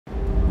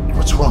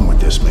wrong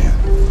with this man?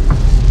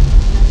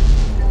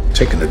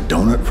 Taking a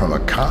donut from a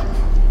cop?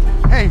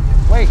 Hey,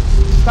 wait,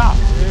 stop.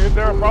 Is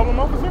there a problem,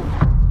 officer?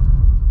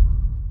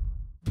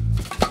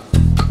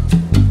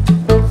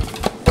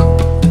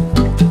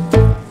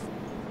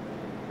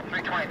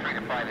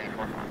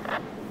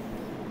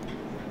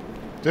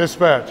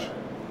 Dispatch.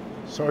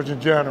 Sergeant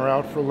Jan are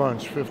out for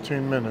lunch,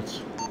 15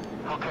 minutes.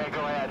 Okay, go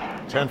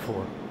ahead.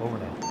 10-4, over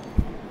now.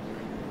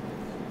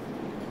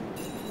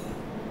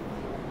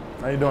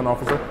 How you doing,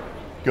 officer?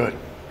 Good.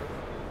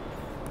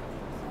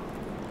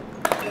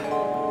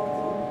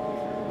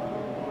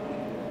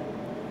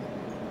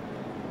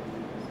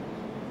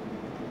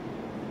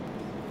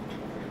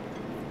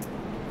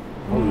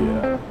 Oh,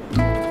 yeah.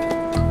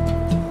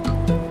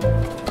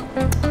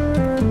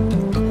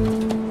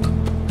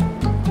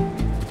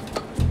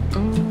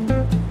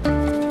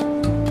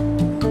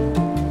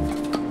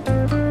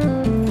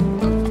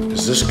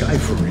 Is this guy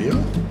for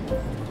real?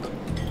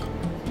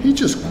 He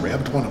just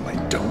grabbed one of my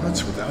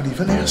donuts without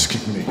even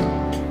asking me.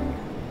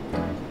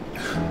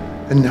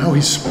 And now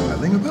he's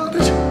smiling about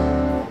it?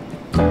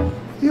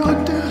 The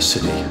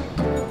audacity.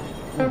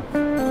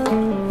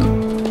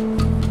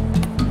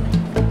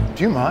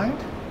 Do you mind?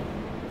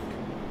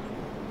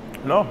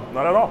 No,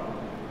 not at all.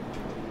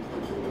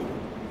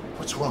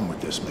 What's wrong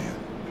with this man?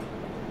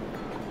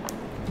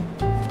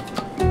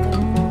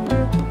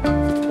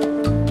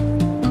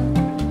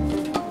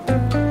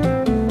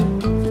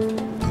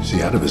 Is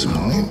he out of his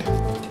mind?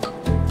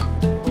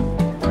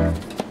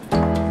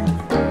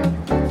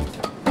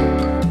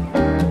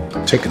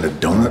 Taking a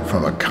donut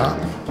from a cop?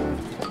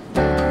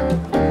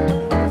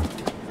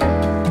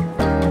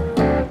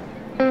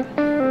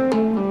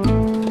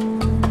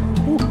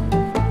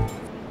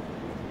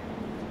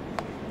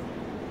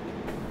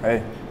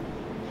 Hey,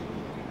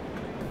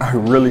 I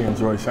really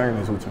enjoy sharing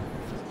this with you.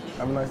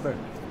 Have a nice day.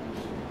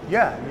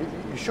 Yeah,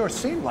 you sure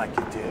seemed like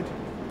you did.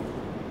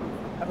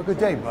 Have a good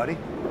day, buddy.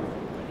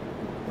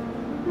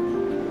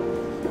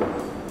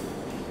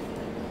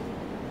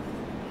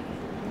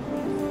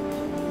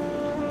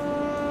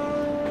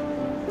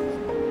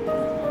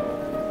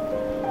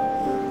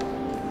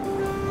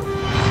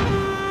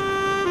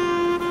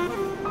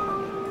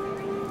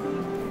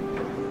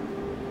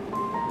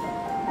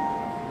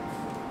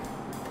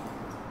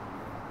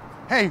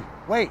 Hey,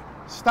 wait,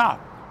 stop.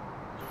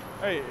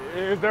 Hey,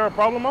 is there a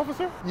problem,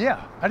 officer?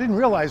 Yeah, I didn't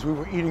realize we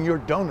were eating your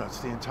donuts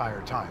the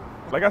entire time.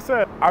 Like I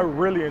said, I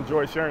really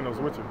enjoy sharing those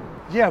with you.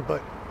 Yeah,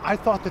 but I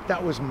thought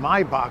that was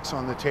my box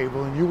on the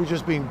table and you were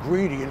just being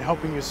greedy and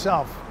helping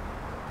yourself.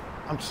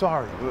 I'm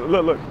sorry.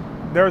 Look,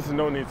 there is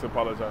no need to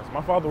apologize.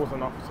 My father was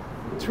an officer.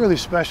 It's really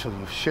special.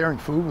 You're sharing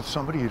food with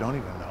somebody you don't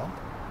even know.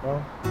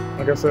 Well,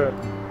 like I said,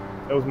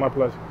 it was my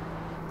pleasure.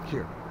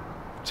 Here,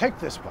 take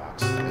this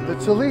box.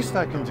 It's the least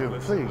I can do,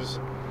 please.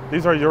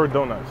 These are your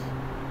donuts.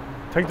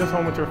 Take this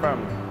home with your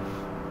family.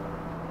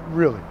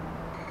 Really?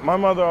 My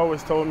mother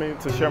always told me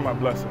to share my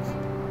blessings.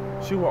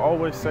 She will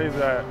always say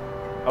that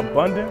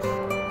abundance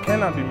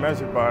cannot be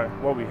measured by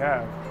what we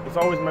have. It's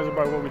always measured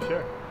by what we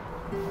share.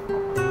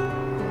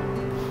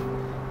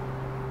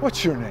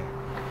 What's your name?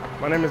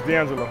 My name is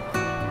D'Angelo.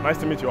 Nice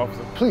to meet you,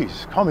 officer.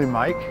 Please, call me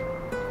Mike.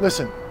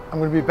 Listen, I'm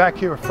going to be back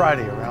here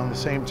Friday around the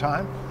same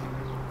time.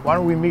 Why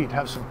don't we meet,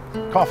 have some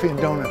coffee and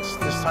donuts?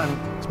 This time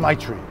it's my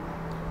treat.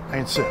 I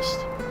insist.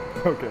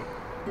 Okay,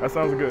 that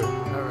sounds good. All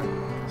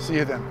right, see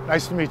you then.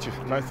 Nice to meet you.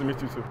 Nice to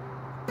meet you too.